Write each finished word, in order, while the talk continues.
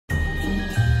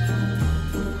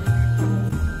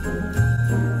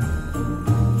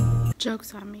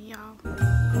Joke's on me, y'all.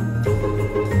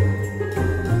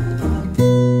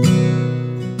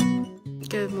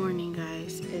 Good morning,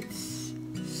 guys.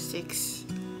 It's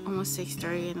almost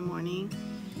 6:30 in the morning.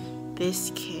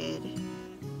 This kid,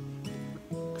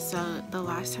 so the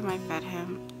last time I fed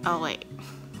him, oh wait,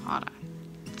 hold on.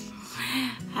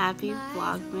 Happy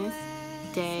Vlogmas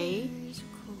Day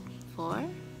 4.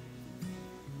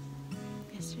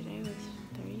 Yesterday was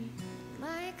 3,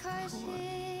 4.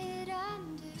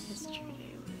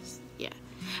 Yesterday was, yeah.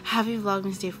 Happy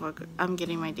Vlogmas Day 4. I'm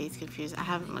getting my dates confused. I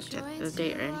haven't looked at the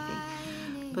date or anything.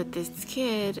 But this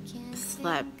kid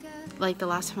slept, like the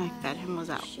last time I fed him was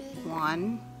at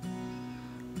 1.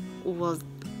 Well,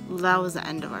 that was the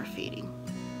end of our feeding.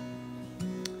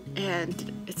 And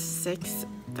it's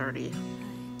 6:30.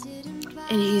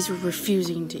 And he's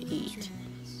refusing to eat.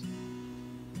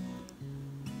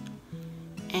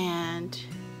 And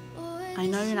I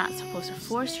know you're not supposed to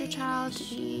force your child to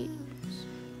eat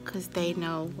because they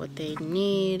know what they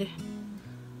need,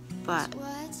 but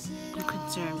I'm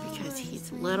concerned because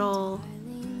he's little.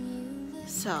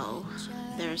 So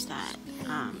there's that.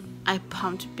 I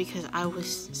pumped because I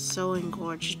was so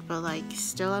engorged, but like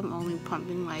still I'm only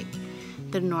pumping like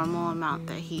the normal amount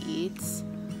that he eats.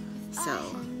 So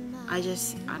I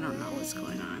don't know what's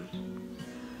going on.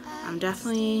 I'm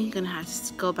definitely gonna have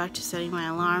to go back to setting my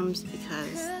alarms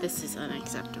because this is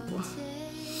unacceptable.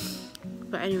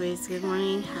 But anyways, good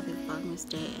morning. Happy Vlogmas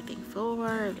Day, I think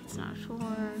 4. If it's not 4,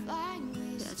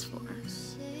 yeah, it's 4.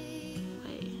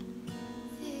 Wait,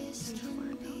 it's 4.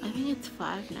 No, I think it's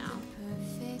 5 now.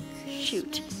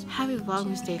 Shoot. Happy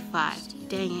Vlogmas Day 5.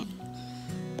 Dang it.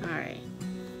 Alright.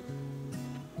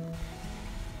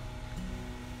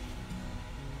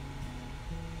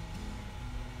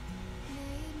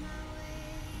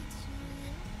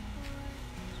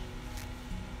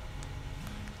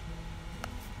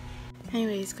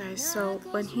 Anyways, guys, so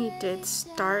when he did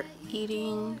start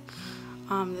eating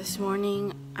this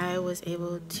morning, I was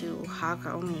able to hog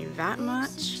only that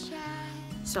much.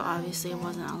 So obviously it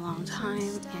wasn't a long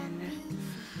time, and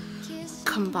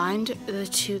combined the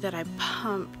two that I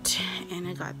pumped and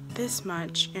I got this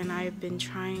much, and I've been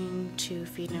trying to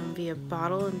feed him via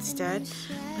bottle instead,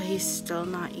 but he's still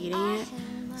not eating it.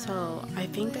 So I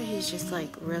think that he's just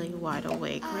like really wide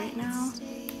awake right now.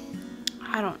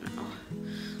 I don't know.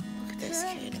 Look at this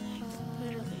kid, like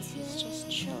literally he's just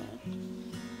chilling.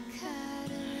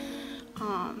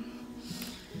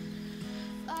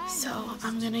 So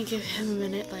I'm gonna give him a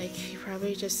minute, like he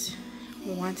probably just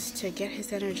wants to get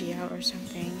his energy out or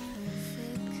something,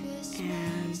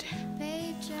 and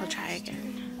I'll try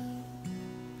again.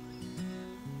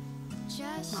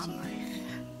 Mom life.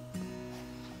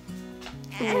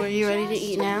 Ooh, are you ready to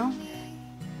eat now?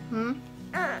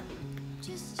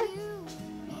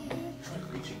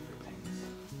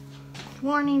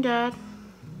 Morning, Dad.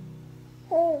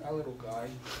 Hi, little guy.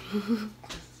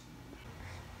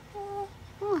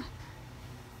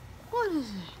 What is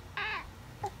it?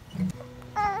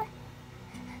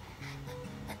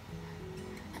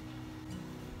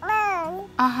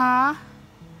 Uh-huh.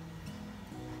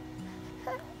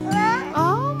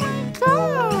 Oh my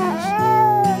gosh.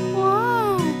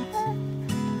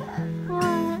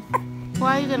 What? Why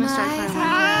are you gonna start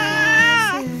crying?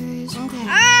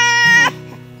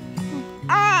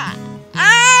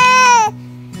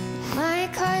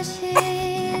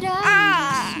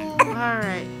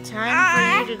 Alright, time for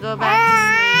you to go back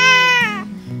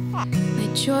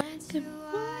to sleep. Good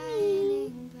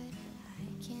morning.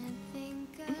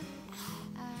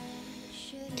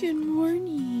 Good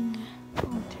morning.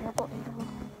 Oh, terrible animal.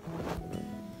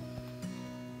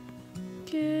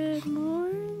 Good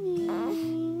morning.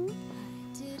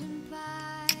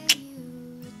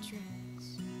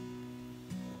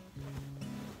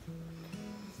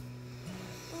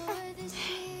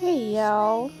 Hey,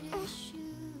 y'all.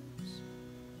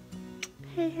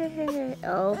 Hey.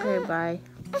 Okay, bye.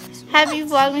 Happy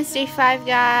Vlogmas Day 5,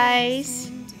 guys.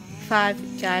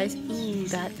 5, guys. Ooh,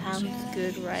 that sounds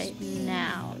good right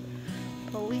now.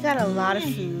 But we got a lot of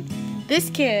food. This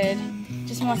kid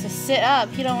just wants to sit up.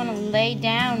 He don't want to lay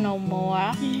down no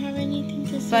more. Do you have anything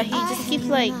to say? But he just keeps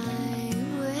like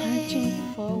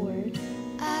hunching forward.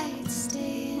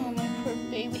 Oh, my poor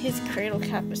baby. His cradle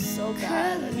cap is so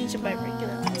bad. That means you might break it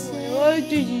up. What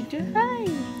did you do? Hi.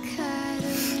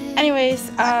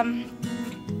 Anyways,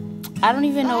 I don't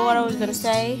even know what I was gonna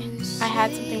say. I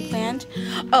had something planned.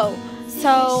 Oh,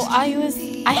 so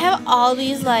I have all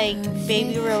these like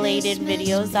baby related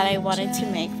videos that I wanted to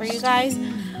make for you guys,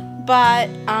 but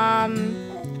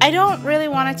I don't really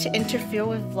want it to interfere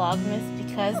with Vlogmas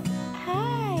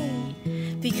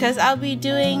because I'll be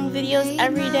doing videos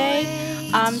every day.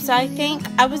 So I think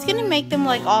I was gonna make them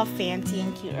like all fancy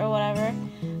and cute or whatever.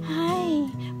 Hi.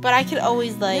 But I could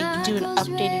always like do an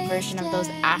updated version of those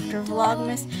after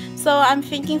Vlogmas. So I'm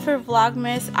thinking for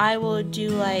Vlogmas I will do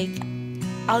like,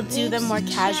 I'll do them more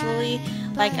casually.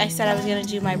 Like I said, I was gonna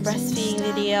do my breastfeeding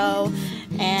video,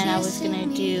 and I was gonna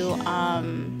do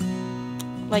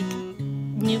like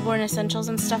newborn essentials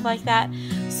and stuff like that.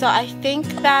 So I think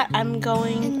that I'm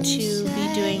going to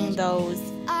be doing those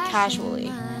casually,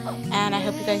 and I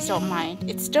hope you guys don't mind.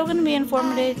 It's still going to be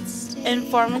informative.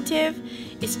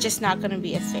 It's just not going to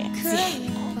be as fancy. We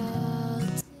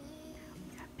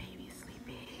got baby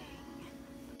sleeping,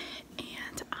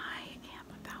 and I am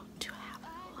about to have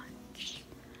lunch.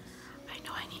 I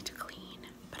know I need to clean,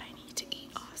 but I need to eat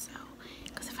also,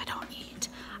 because if I don't eat,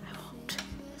 I won't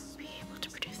be able to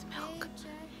produce milk,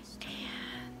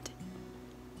 and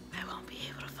I won't be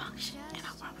able to function, and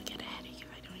I'll probably get a headache if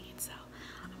I don't eat. So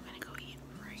I'm gonna go eat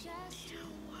right now.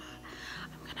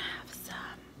 I'm gonna have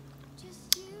some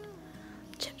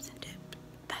chips and dip.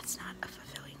 That's not a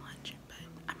fulfilling lunch, but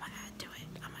I'm gonna add to it.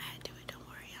 Don't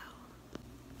worry, y'all.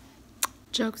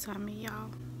 Joke's on me,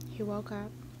 y'all. He woke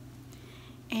up,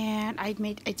 and I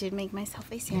did make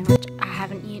myself a sandwich. I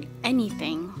haven't eaten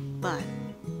anything, but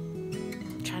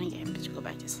I'm trying to get him to go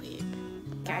back to sleep.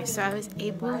 Guys, so I was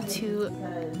able to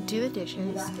do the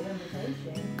dishes,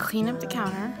 clean up the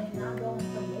counter.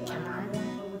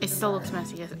 It still looks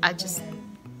messy. I just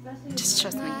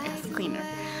trust me, it's cleaner.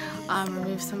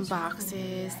 Remove some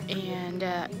boxes, and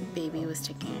baby was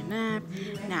taking a nap.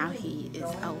 Now he is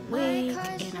awake,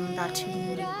 and I'm about to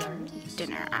make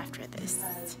dinner after this.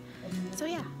 So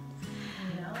yeah,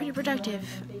 pretty productive.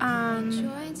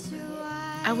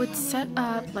 I would set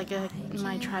up like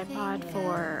my tripod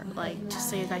for like, just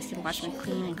so you guys can watch me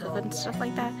clean and cook and stuff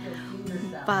like that,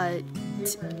 but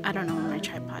I don't know where my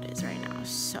tripod is right now,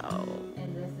 so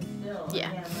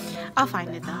yeah, I'll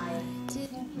find it though.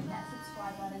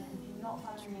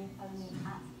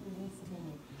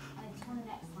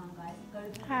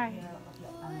 Hi.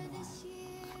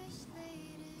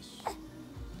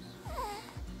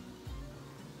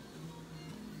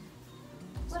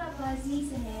 What up guys,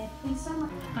 Lisa here. Thanks so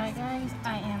much. Alright guys,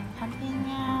 I am pumping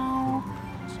now,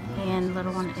 and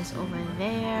little one is over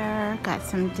there. Got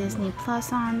some Disney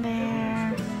Plus on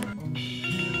there.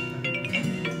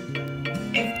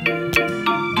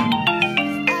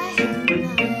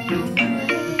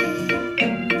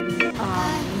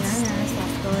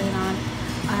 That's going on.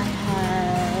 I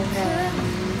have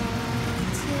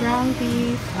ground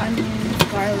beef, onions,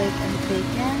 garlic, and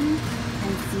bacon,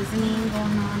 and seasoning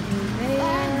going on in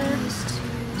there.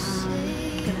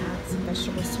 Gonna add some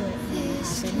vegetables to it, and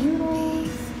the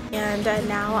noodles. And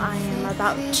now I am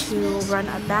about to run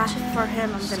a bath for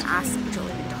him. I'm gonna ask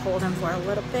Julian to hold him for a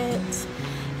little bit,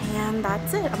 and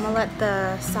that's it. I'm gonna let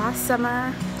the sauce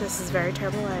simmer. This is very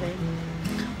terrible lighting.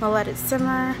 I'm gonna let it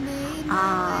simmer,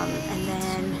 and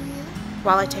then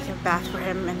while I take a bath for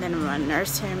him, and then I'm gonna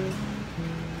nurse him and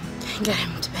get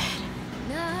him to bed.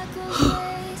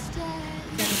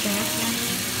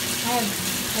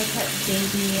 I cut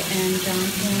baby and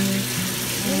Johnson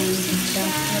and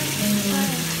stuff and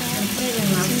put it in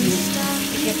last minute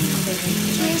to get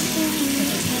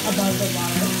above the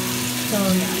water. So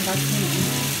yeah, that's me.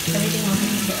 Everything else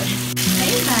is good.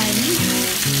 Hey buddy,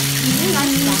 you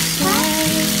like that?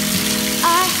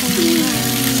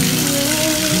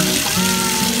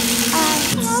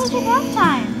 How was your bath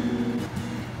time?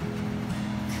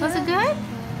 Was it good?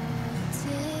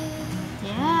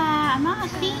 Yeah, I'm all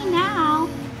clean now.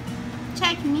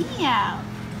 Check me out.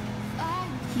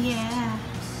 Yeah.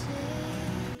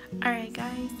 Alright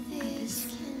guys,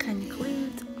 this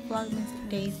concludes Vlogmas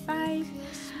Day 5.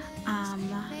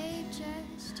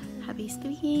 Hubby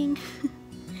sleeping.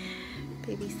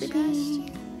 Baby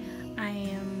sleeping. I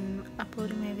am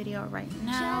uploading my video right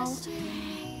now,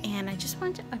 and I just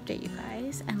wanted to update you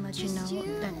guys and let you know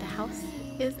that the house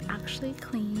is actually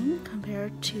clean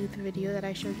compared to the video that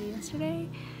I showed you yesterday.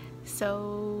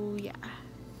 So yeah,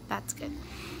 that's good.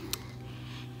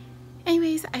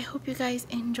 Anyways, I hope you guys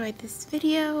enjoyed this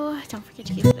video. Don't forget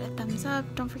to give it a thumbs up.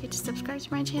 Don't forget to subscribe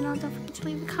to my channel. Don't forget to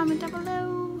leave a comment down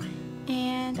below,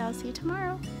 and I'll see you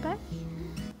tomorrow. Bye.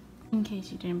 In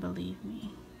case you didn't believe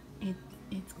me,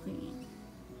 it's clean,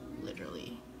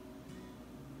 literally.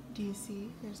 Do you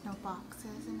see? There's no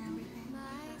boxes and everything.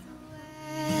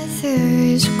 Weather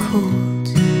is cold.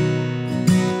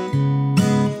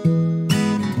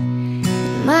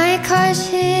 My car's